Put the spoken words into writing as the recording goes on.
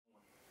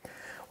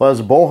Well, as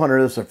a bow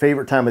hunter, this is a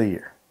favorite time of the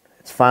year.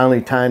 It's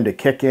finally time to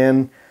kick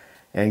in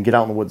and get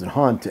out in the woods and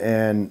hunt.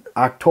 And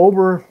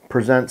October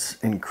presents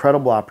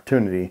incredible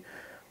opportunity,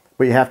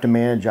 but you have to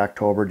manage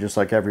October just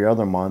like every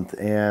other month.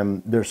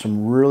 And there's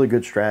some really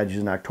good strategies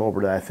in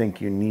October that I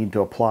think you need to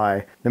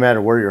apply no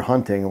matter where you're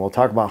hunting. And we'll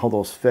talk about how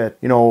those fit.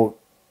 You know,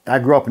 I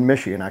grew up in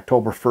Michigan.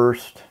 October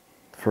 1st,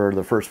 for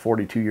the first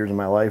 42 years of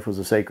my life, was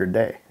a sacred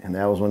day. And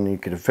that was when you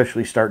could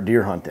officially start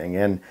deer hunting.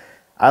 And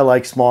I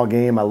like small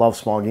game. I love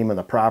small game on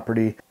the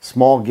property.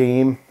 Small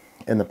game,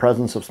 in the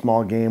presence of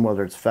small game,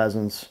 whether it's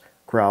pheasants,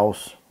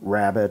 grouse,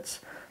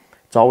 rabbits,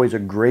 it's always a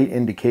great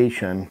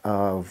indication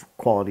of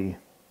quality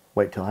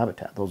whitetail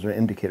habitat. Those are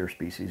indicator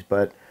species,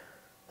 but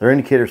they're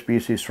indicator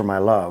species for my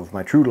love,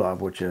 my true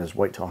love, which is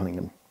whitetail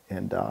hunting.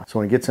 And so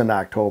when it gets into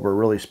October,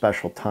 really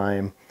special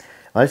time.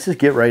 Let's just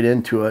get right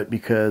into it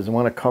because I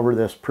want to cover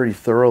this pretty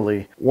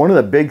thoroughly. One of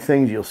the big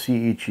things you'll see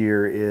each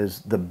year is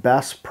the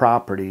best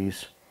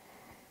properties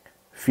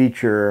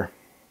feature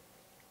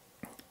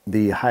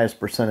the highest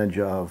percentage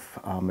of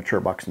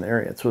mature bucks in the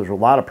area. So there's a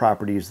lot of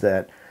properties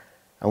that,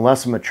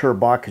 unless a mature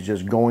buck is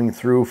just going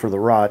through for the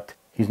rut,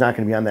 he's not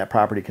going to be on that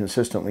property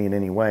consistently in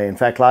any way. In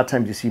fact, a lot of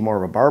times you see more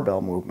of a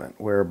barbell movement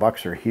where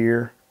bucks are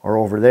here or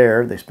over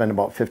there. They spend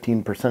about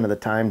 15% of the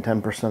time,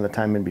 10% of the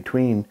time in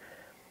between.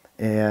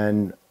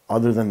 And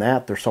other than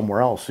that, they're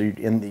somewhere else. So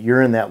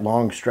you're in that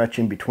long stretch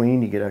in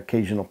between. You get an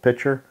occasional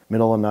picture,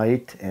 middle of the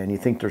night, and you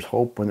think there's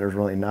hope when there's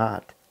really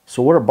not.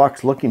 So what are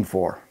bucks looking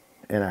for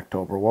in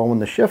October? Well, when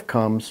the shift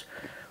comes,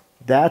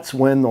 that's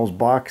when those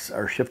bucks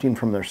are shifting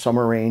from their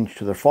summer range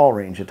to their fall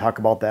range. I talk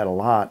about that a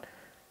lot,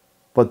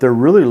 but they're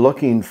really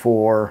looking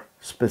for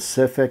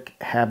specific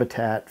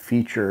habitat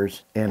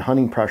features and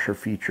hunting pressure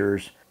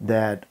features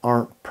that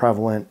aren't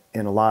prevalent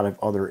in a lot of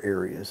other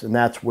areas. And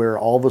that's where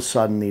all of a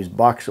sudden these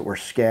bucks that were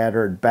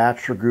scattered,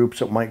 bachelor groups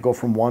that might go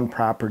from one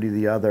property to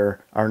the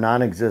other, are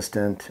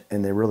non-existent,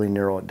 and they really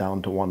narrow it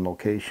down to one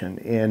location.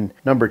 And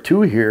number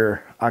two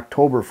here,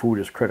 October food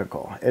is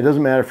critical. It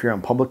doesn't matter if you're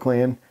on public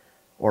land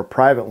or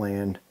private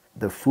land,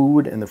 the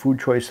food and the food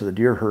choice of the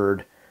deer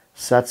herd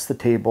sets the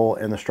table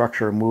and the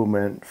structure of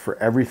movement for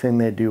everything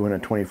they do in a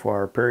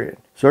 24-hour period.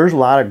 So there's a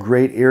lot of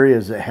great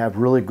areas that have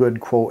really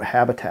good, quote,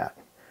 habitat.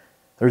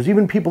 There's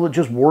even people that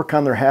just work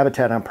on their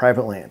habitat on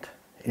private land.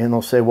 And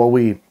they'll say, well,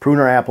 we prune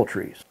our apple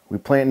trees, we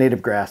plant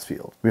native grass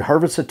fields, we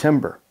harvest the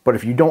timber. But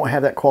if you don't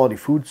have that quality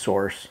food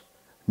source,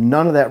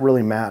 none of that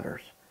really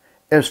matters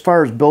as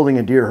far as building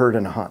a deer herd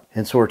and a hunt.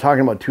 And so we're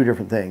talking about two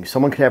different things.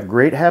 Someone could have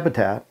great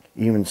habitat,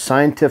 even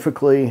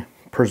scientifically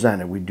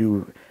presented. We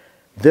do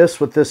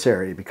this with this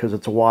area because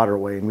it's a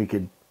waterway and we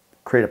could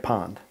create a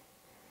pond.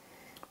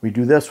 We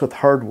do this with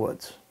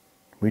hardwoods.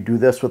 We do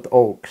this with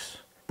oaks.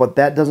 But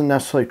that doesn't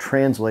necessarily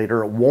translate,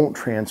 or it won't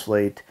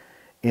translate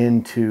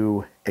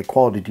into a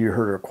quality deer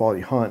herd or a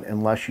quality hunt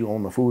unless you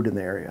own the food in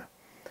the area.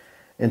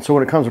 And so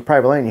when it comes to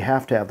private land, you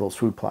have to have those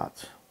food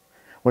plots.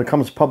 When it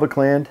comes to public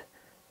land,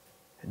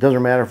 it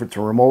doesn't matter if it's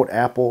a remote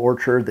apple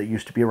orchard that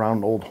used to be around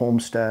an old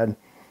homestead,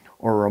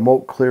 or a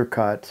remote clear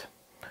cut,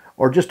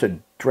 or just a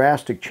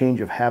drastic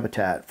change of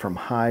habitat from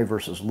high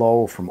versus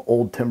low, from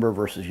old timber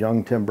versus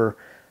young timber,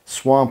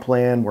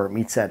 swampland where it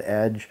meets that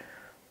edge.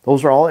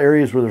 Those are all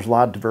areas where there's a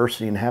lot of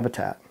diversity in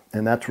habitat.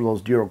 And that's where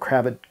those deer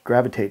will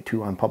gravitate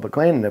to on public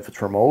land. And if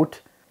it's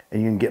remote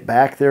and you can get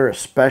back there,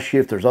 especially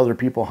if there's other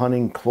people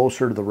hunting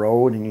closer to the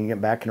road and you can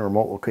get back in a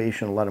remote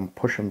location and let them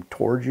push them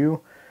towards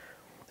you,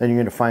 then you're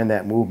going to find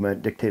that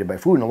movement dictated by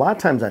food. And a lot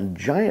of times on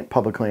giant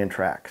public land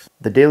tracts,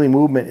 the daily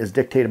movement is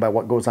dictated by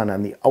what goes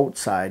on the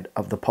outside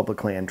of the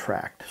public land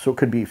tract. So it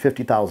could be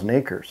 50,000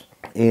 acres.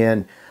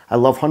 And I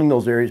love hunting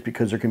those areas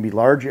because there can be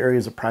large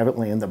areas of private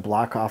land that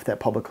block off that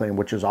public land,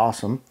 which is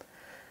awesome.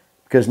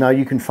 Because now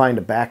you can find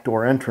a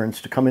backdoor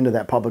entrance to come into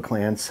that public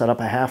land, set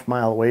up a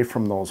half-mile away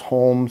from those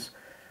homes,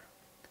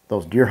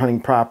 those deer hunting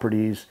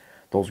properties,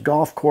 those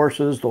golf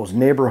courses, those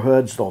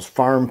neighborhoods, those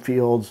farm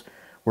fields,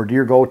 where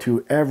deer go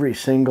to every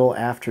single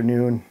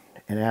afternoon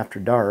and after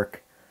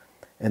dark.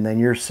 And then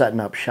you're setting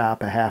up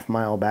shop a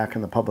half-mile back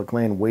in the public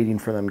land waiting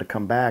for them to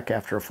come back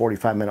after a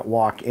 45-minute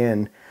walk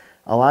in.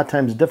 A lot of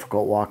times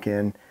difficult walk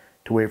in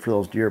to wait for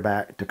those deer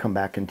back to come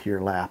back into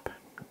your lap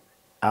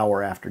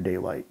hour after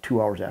daylight,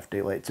 2 hours after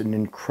daylight. It's an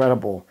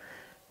incredible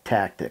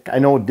tactic. I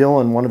know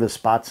Dylan, one of his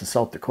spots in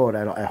South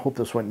Dakota, I hope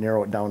this wouldn't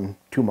narrow it down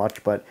too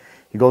much, but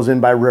he goes in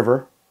by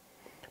river,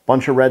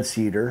 bunch of red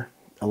cedar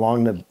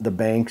along the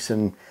banks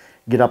and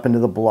get up into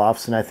the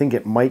bluffs. And I think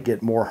it might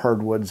get more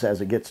hardwoods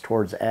as it gets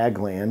towards ag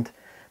land.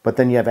 But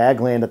then you have ag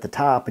land at the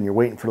top and you're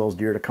waiting for those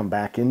deer to come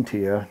back into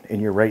you,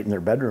 and you're right in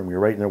their bedroom. You're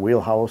right in their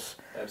wheelhouse.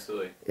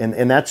 Absolutely.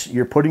 And that's,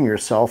 you're putting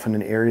yourself in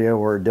an area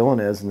where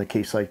Dylan is, in the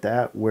case like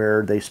that,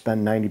 where they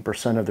spend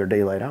 90% of their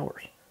daylight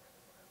hours.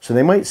 So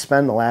they might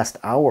spend the last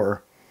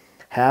hour,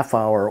 half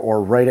hour,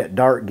 or right at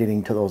dark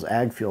getting to those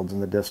ag fields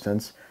in the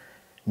distance,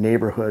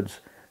 neighborhoods,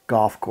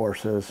 golf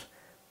courses,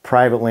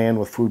 private land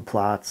with food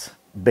plots,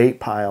 bait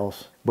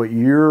piles. But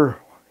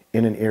you're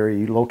in an area,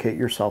 you locate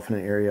yourself in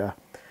an area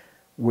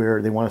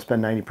where they want to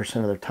spend 90%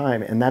 of their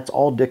time, and that's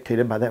all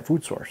dictated by that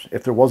food source.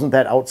 If there wasn't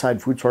that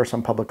outside food source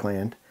on public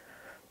land,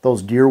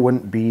 those deer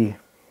wouldn't be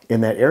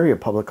in that area of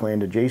public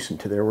land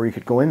adjacent to there where you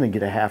could go in and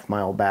get a half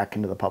mile back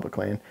into the public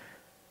land.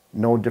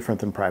 No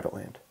different than private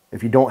land.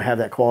 If you don't have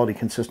that quality,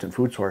 consistent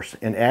food source,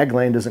 and ag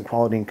land isn't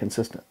quality and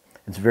consistent.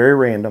 It's very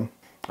random.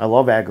 I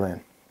love ag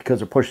land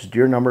because it pushes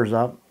deer numbers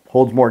up,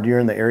 holds more deer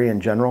in the area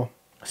in general,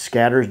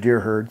 scatters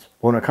deer herds.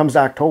 When it comes to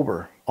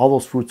October, all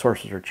those food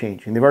sources are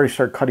changing. They've already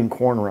started cutting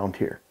corn around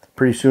here.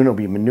 Pretty soon it'll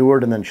be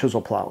manured and then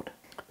chisel plowed.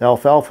 The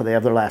alfalfa, they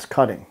have their last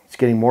cutting. It's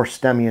getting more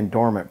stemmy and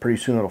dormant.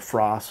 Pretty soon it'll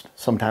frost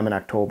sometime in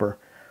October.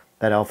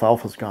 That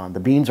alfalfa's gone. The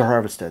beans are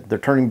harvested. They're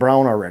turning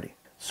brown already.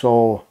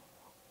 So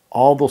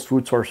all those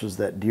food sources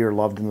that deer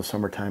loved in the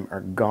summertime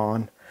are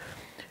gone.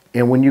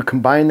 And when you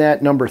combine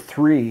that number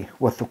 3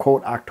 with the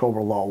quote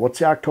October lull, what's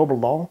the October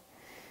lull?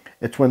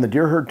 It's when the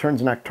deer herd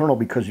turns nocturnal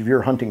because of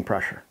your hunting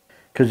pressure.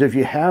 Because if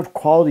you have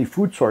quality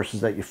food sources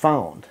that you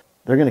found,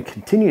 they're going to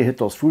continue to hit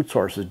those food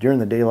sources during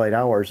the daylight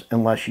hours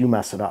unless you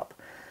mess it up.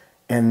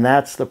 And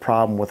that's the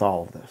problem with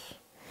all of this.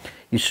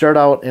 You start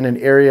out in an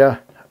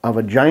area of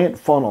a giant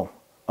funnel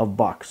of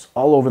bucks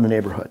all over the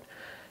neighborhood.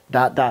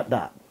 Dot, dot,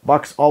 dot.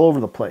 Bucks all over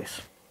the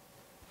place.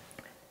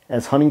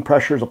 As hunting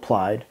pressure is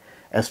applied,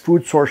 as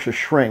food sources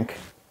shrink,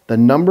 the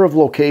number of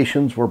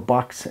locations where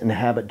bucks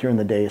inhabit during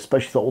the day,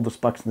 especially the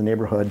oldest bucks in the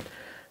neighborhood,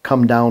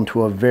 come down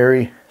to a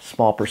very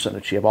small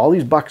percentage. You have all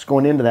these bucks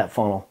going into that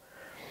funnel,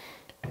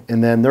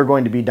 and then they're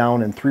going to be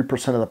down in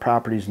 3% of the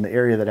properties in the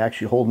area that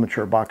actually hold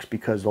mature bucks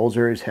because those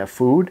areas have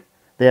food.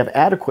 They have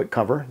adequate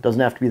cover. It doesn't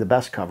have to be the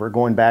best cover.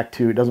 Going back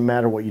to, it doesn't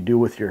matter what you do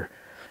with your,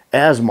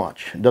 as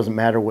much. It doesn't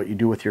matter what you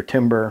do with your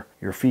timber,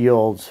 your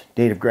fields,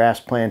 native grass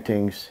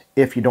plantings,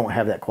 if you don't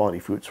have that quality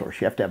food source.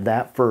 You have to have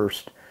that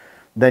first,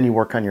 then you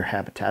work on your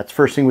habitats.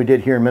 First thing we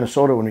did here in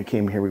Minnesota when we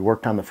came here, we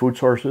worked on the food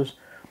sources,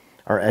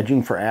 our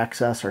edging for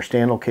access, our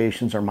stand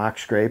locations, our mock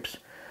scrapes.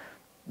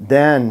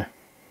 Then,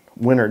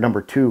 winter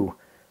number 2,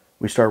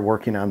 we started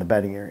working on the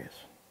bedding areas.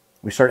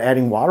 We started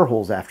adding water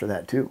holes after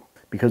that too,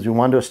 because we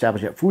wanted to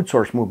establish that food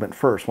source movement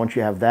first. Once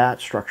you have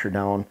that structure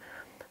down,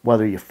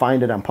 whether you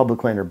find it on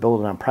public land or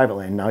build it on private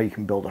land, now you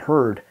can build a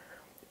herd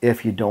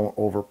if you don't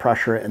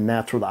overpressure it, and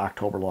that's where the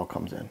October lull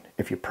comes in.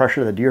 If you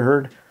pressure the deer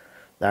herd,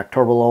 the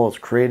October lull is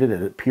created.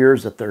 It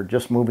appears that they're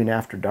just moving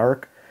after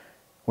dark.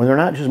 When they're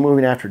not just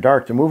moving after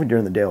dark, they're moving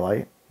during the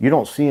daylight. You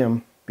don't see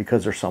them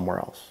because they're somewhere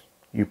else.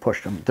 You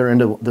pushed them. They're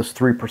into this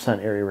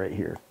 3% area right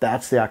here.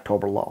 That's the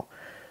October lull.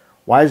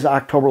 Why does the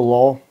October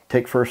lull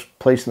take first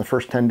place in the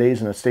first 10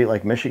 days in a state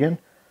like Michigan?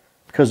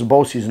 Because the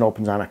bow season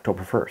opens on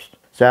October 1st.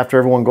 So after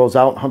everyone goes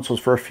out and hunts those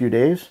first few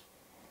days,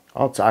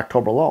 oh, it's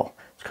October lull.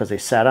 It's because they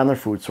sat on their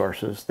food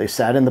sources, they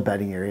sat in the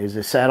bedding areas,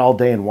 they sat all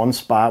day in one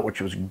spot,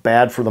 which was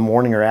bad for the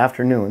morning or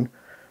afternoon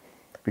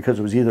because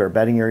it was either a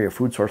bedding area or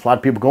food source. A lot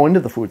of people go into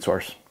the food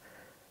source.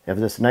 They have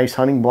this nice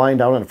hunting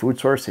blind out on a food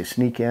source, they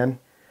sneak in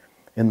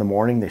the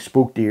morning, they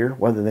spook deer,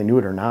 whether they knew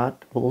it or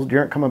not. Well, those deer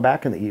aren't coming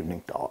back in the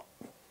evening,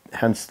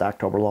 hence the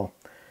October lull.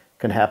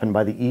 Can happen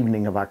by the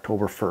evening of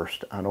October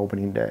 1st on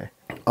opening day.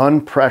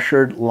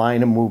 Unpressured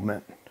line of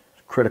movement.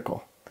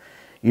 Critical.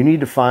 You need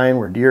to find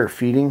where deer are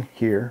feeding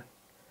here,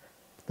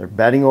 they're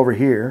bedding over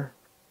here,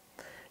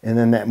 and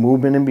then that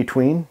movement in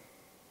between,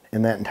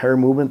 and that entire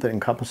movement that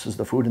encompasses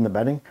the food and the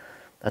bedding,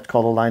 that's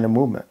called a line of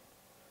movement.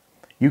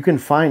 You can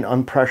find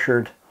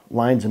unpressured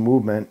lines of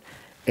movement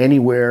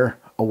anywhere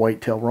a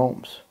whitetail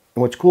roams.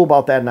 And what's cool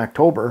about that in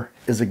October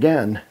is,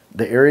 again,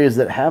 the areas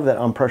that have that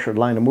unpressured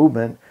line of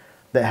movement,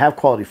 that have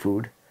quality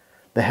food,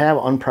 that have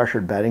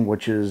unpressured bedding,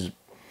 which is,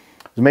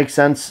 to make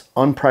sense,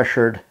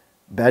 unpressured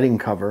bedding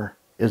cover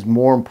is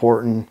more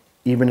important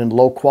even in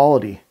low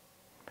quality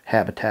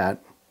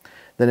habitat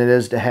than it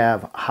is to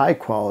have high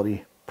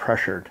quality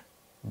pressured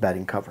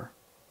bedding cover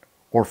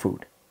or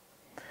food.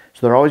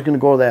 So they're always going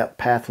to go that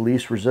path of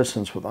least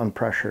resistance with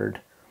unpressured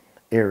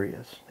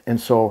areas.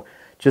 And so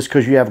just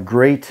because you have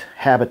great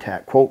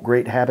habitat, quote,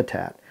 great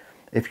habitat,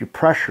 if you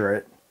pressure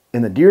it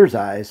in the deer's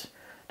eyes,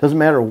 doesn't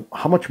matter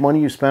how much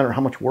money you spend or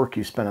how much work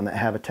you spend on that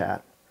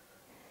habitat.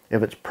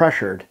 If it's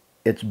pressured,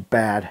 it's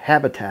bad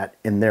habitat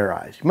in their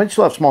eyes. You might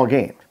still have small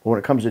game, but when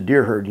it comes to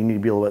deer herd, you need to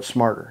be a little bit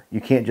smarter.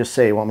 You can't just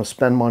say, well, I'm going to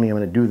spend money, I'm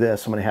going to do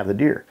this, I'm going to have the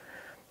deer.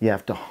 You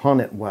have to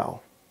hunt it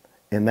well.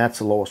 And that's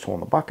the lowest hole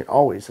in the bucket,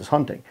 always, is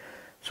hunting.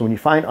 So when you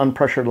find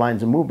unpressured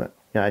lines of movement,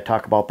 I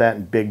talk about that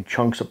in big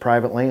chunks of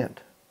private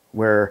land,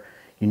 where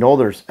you know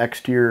there's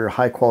exterior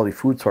high-quality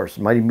food sources.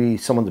 It might even be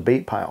someone's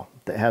bait pile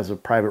that has a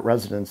private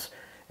residence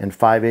and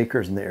 5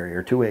 acres in the area,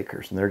 or 2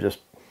 acres, and they're just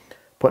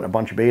putting a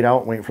bunch of bait out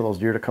and waiting for those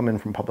deer to come in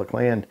from public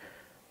land.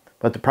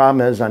 But the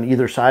problem is, on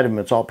either side of them,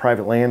 it's all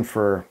private land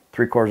for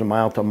 3/4 of a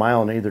mile to a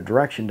mile in either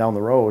direction down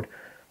the road.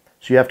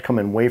 So you have to come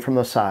in way from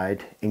the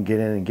side and get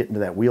in and get into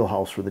that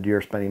wheelhouse where the deer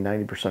are spending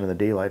 90% of the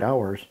daylight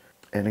hours.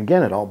 And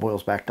again, it all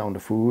boils back down to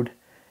food,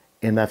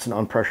 and that's an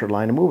unpressured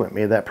line of movement.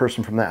 Maybe that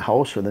person from that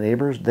house or the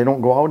neighbors, they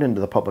don't go out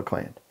into the public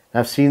land. And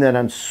I've seen that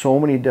on so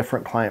many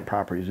different client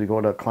properties. We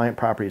go to client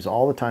properties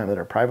all the time that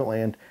are private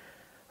land,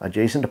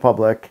 adjacent to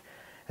public,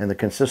 And the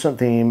consistent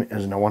theme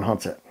is no one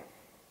hunts it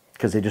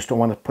because they just don't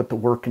want to put the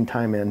work and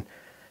time in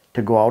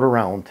to go out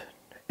around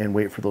and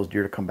wait for those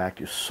deer to come back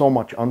to you. So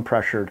much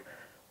unpressured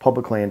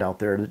public land out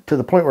there to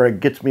the point where it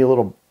gets me a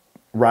little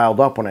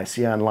riled up when I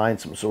see online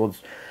some. So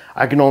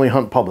I can only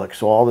hunt public,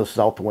 so all this is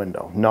out the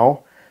window.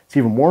 No, it's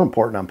even more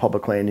important on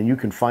public land, and you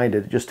can find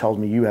it. It just tells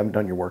me you haven't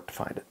done your work to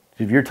find it.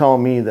 If you're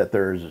telling me that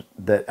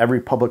that every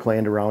public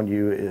land around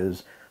you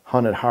is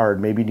hunted hard,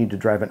 maybe you need to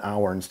drive an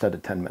hour instead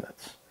of 10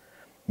 minutes.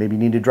 Maybe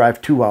you need to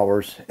drive 2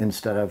 hours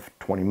instead of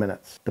 20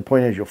 minutes. The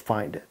point is you'll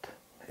find it,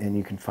 and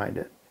you can find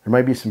it. There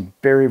might be some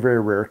very,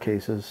 very rare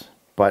cases,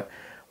 but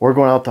we're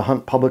going out to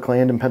hunt public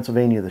land in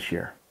Pennsylvania this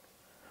year.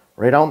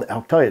 Right out,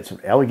 I'll tell you, it's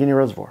an Allegheny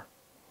Reservoir.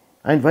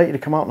 I invite you to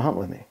come out and hunt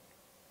with me.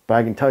 But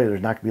I can tell you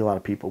there's not going to be a lot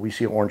of people. We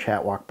see an orange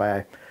hat walk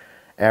by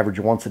average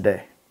once a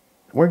day.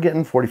 We're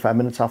getting 45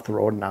 minutes off the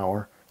road, an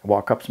hour,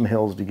 walk up some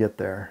hills to get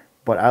there.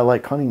 But I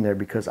like hunting there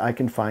because I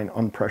can find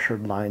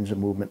unpressured lines of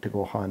movement to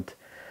go hunt.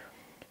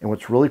 And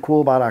what's really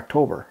cool about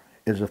October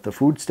is if the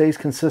food stays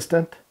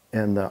consistent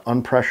and the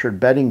unpressured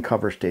bedding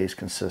cover stays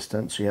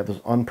consistent, so you have this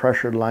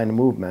unpressured line of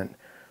movement,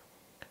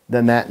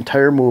 then that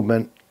entire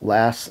movement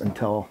lasts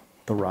until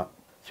the rut.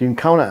 So you can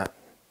count on it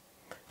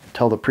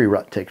until the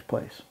pre-rut takes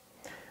place.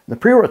 And the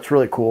pre-rut's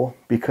really cool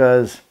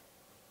because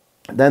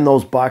then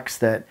those bucks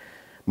that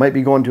might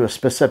be going to a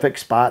specific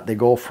spot, they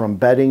go from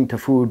bedding to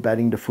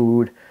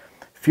food,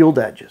 field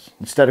edges.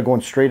 Instead of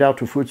going straight out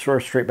to a food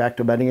source, straight back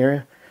to a bedding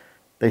area,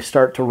 they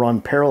start to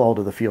run parallel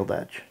to the field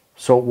edge.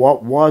 So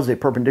what was a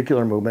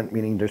perpendicular movement,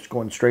 meaning just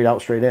going straight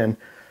out, straight in,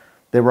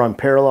 they run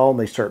parallel and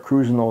they start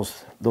cruising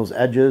those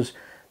edges.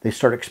 They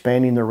start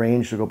expanding their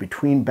range to go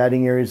between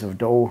bedding areas of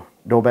doe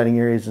bedding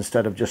areas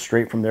instead of just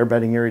straight from their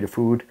bedding area to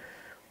food.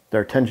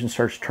 Their attention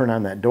starts to turn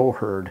on that doe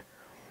herd.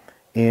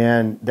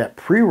 And that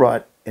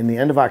pre-rut in the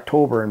end of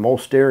October in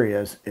most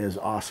areas is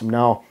awesome.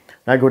 Now,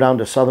 I go down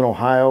to southern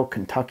Ohio,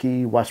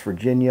 Kentucky, West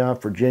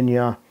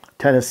Virginia,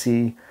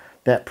 Tennessee.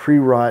 That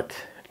pre-rut,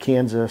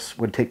 Kansas,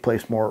 would take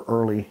place more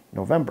early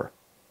November.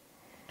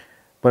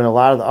 But in a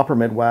lot of the upper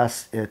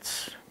Midwest,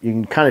 you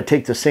can kind of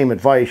take the same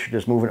advice, you're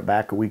just moving it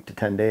back a week to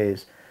 10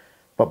 days.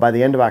 But by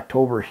the end of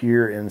October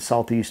here in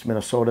southeast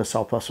Minnesota,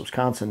 southwest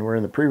Wisconsin, we're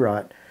in the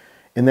pre-rut.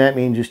 And that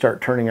means you start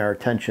turning our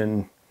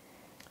attention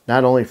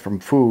not only from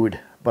food,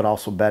 but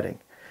also bedding.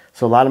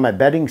 So a lot of my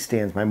bedding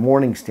stands, my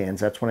morning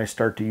stands, that's when I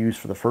start to use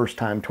for the first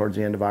time towards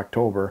the end of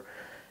October.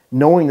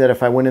 Knowing that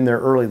if I went in there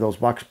early, those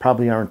bucks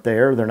probably aren't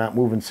there. They're not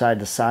moving side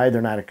to side.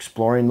 They're not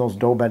exploring those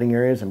doe bedding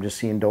areas. I'm just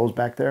seeing does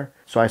back there.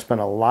 So I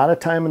spend a lot of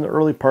time in the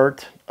early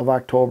part of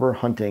October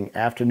hunting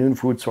afternoon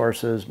food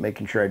sources,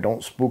 making sure I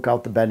don't spook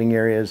out the bedding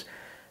areas,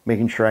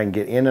 making sure I can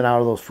get in and out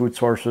of those food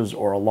sources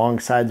or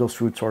alongside those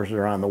food sources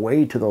or on the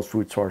way to those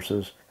food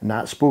sources and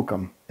not spook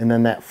them. And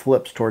then that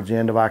flips towards the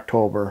end of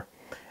October.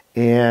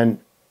 And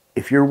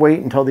if you're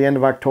waiting until the end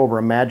of October,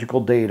 a magical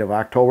date of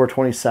October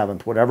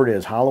 27th, whatever it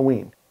is,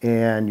 Halloween,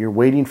 and you're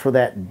waiting for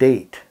that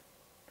date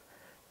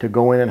to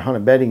go in and hunt a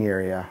bedding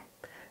area,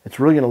 it's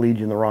really going to lead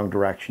you in the wrong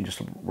direction,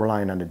 just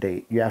relying on the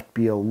date. You have to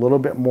be a little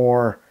bit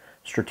more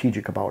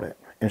strategic about it.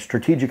 And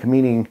strategic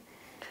meaning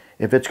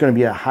if it's going to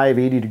be a high of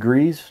 80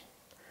 degrees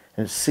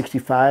and it's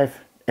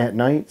 65 at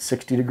night,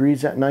 60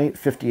 degrees at night,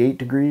 58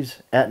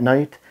 degrees at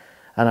night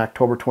on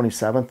October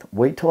 27th,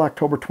 wait till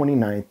October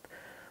 29th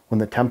when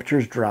the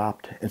temperature's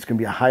dropped. It's going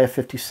to be a high of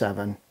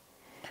 57.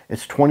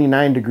 It's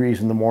 29 degrees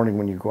in the morning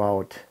when you go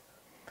out.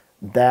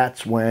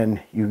 That's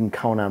when you can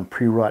count on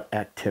pre-rut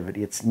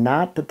activity. It's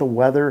not that the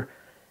weather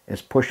is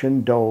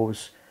pushing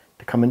does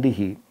to come into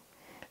heat.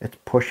 It's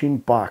pushing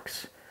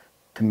bucks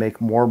to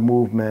make more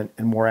movement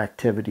and more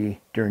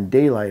activity during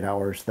daylight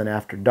hours than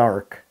after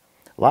dark.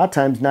 A lot of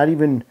times not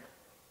even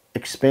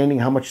expanding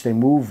how much they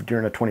move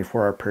during a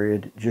 24-hour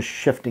period, just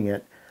shifting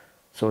it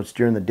so it's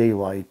during the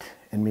daylight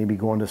and maybe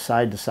going to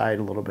side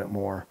a little bit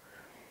more.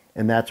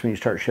 And that's when you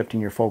start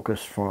shifting your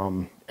focus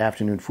from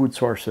afternoon food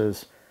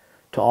sources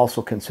to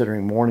also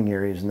considering morning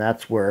areas, and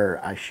that's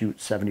where I shoot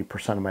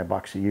 70% of my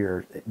bucks a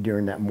year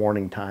during that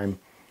morning time,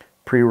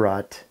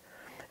 pre-rut.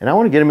 And I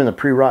want to get them in the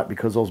pre-rut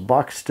because those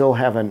bucks still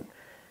haven't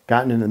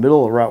gotten in the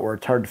middle of the rut where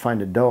it's hard to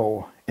find a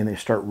doe, and they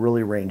start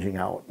really ranging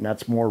out. And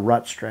that's more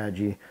rut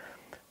strategy.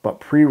 But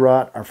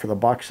pre-rut are for the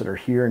bucks that are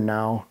here and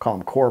now, call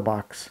them core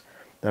bucks,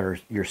 that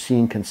you're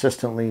seeing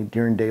consistently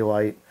during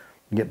daylight.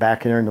 You get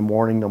back in there in the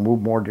morning, they'll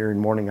move more during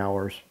morning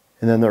hours.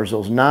 And then there's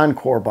those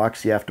non-core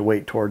bucks you have to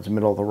wait towards the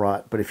middle of the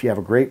rut. But if you have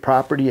a great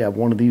property, you have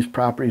one of these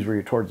properties where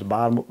you're towards the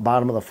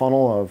bottom of the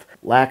funnel of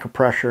lack of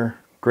pressure,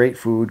 great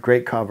food,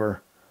 great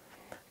cover,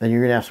 then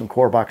you're going to have some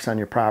core bucks on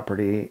your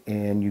property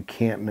and you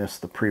can't miss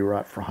the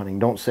pre-rut for hunting.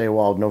 Don't say,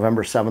 well,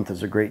 November 7th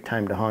is a great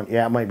time to hunt.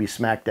 Yeah, it might be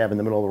smack dab in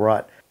the middle of the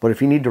rut. But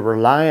if you need to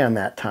rely on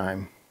that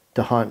time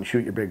to hunt and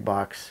shoot your big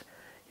bucks,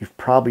 you've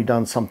probably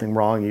done something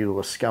wrong either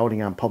with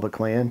scouting on public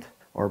land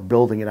or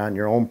building it on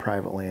your own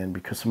private land,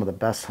 because some of the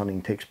best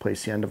hunting takes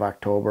place the end of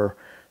October,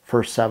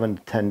 first 7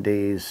 to 10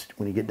 days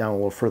when you get down a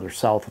little further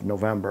south of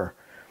November.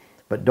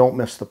 But don't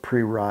miss the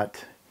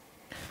pre-rut.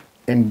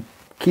 And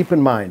keep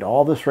in mind,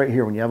 all this right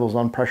here, when you have those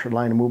unpressured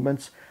line of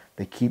movements,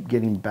 they keep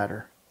getting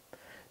better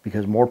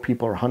because more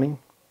people are hunting,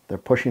 they're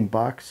pushing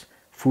bucks,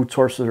 food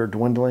sources are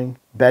dwindling,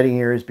 bedding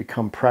areas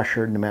become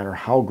pressured no matter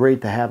how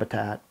great the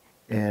habitat,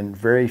 and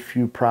very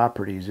few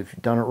properties, if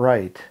you've done it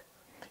right,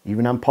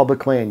 even on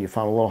public land, you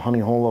found a little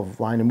hunting hole of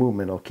line of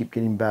movement, it'll keep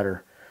getting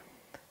better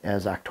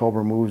as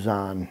October moves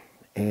on.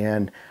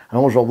 And I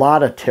know there's a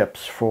lot of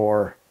tips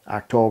for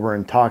October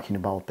and talking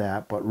about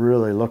that, but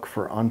really look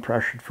for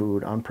unpressured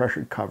food,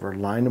 unpressured cover,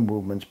 line of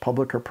movements,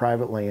 public or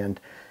private land,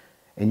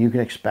 and you can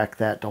expect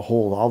that to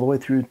hold all the way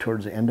through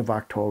towards the end of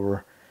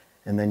October,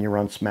 and then you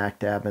run smack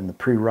dab in the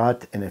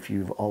pre-rut. And if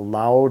you've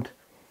allowed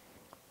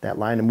that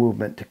line of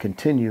movement to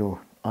continue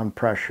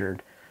unpressured,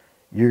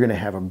 you're going to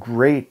have a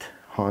great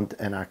hunt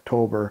in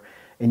October.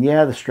 And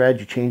yeah, the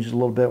strategy changes a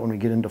little bit when we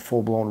get into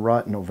full-blown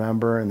rut in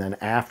November, and then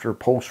after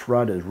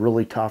post-rut is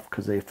really tough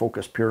because they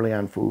focus purely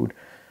on food.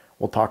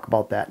 We'll talk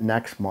about that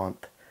next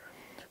month.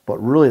 But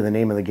really the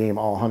name of the game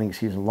all hunting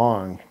season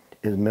long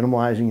is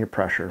minimizing your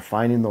pressure,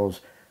 finding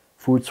those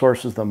food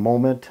sources of the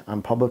moment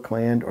on public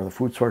land or the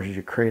food sources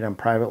you create on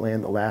private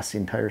land that last the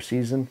entire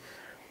season.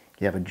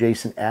 You have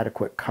adjacent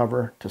adequate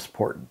cover to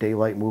support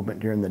daylight movement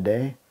during the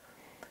day,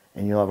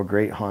 and you'll have a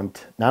great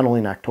hunt, not only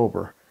in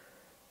October,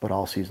 but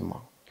all season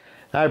long.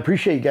 I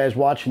appreciate you guys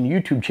watching the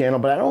YouTube channel,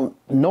 but I don't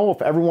know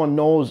if everyone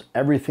knows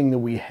everything that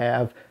we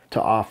have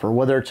to offer,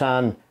 whether it's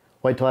on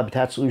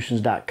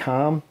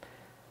whitetailhabitatsolutions.com,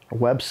 our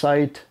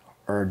website,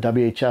 or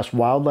WHS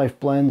Wildlife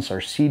Blends,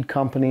 our seed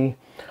company.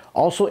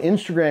 Also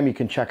Instagram you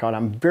can check out.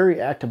 I'm very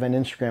active on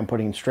Instagram,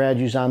 putting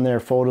strategies on there,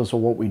 photos of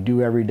what we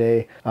do every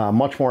day.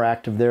 Much more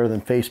active there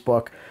than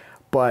Facebook.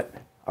 But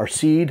our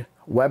seed,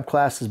 web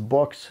classes,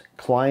 books,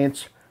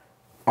 clients,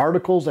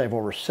 articles. I have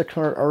over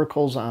 600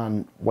 articles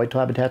on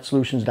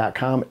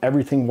whitetailhabitatsolutions.com,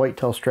 everything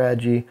whitetail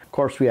strategy. Of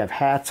course, we have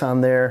hats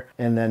on there,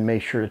 and then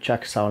make sure to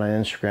check us out on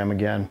Instagram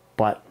again.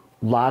 But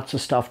lots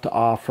of stuff to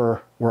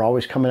offer. We're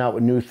always coming out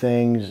with new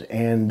things,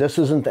 and this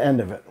isn't the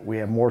end of it. We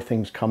have more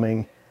things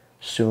coming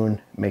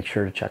soon. Make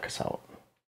sure to check us out.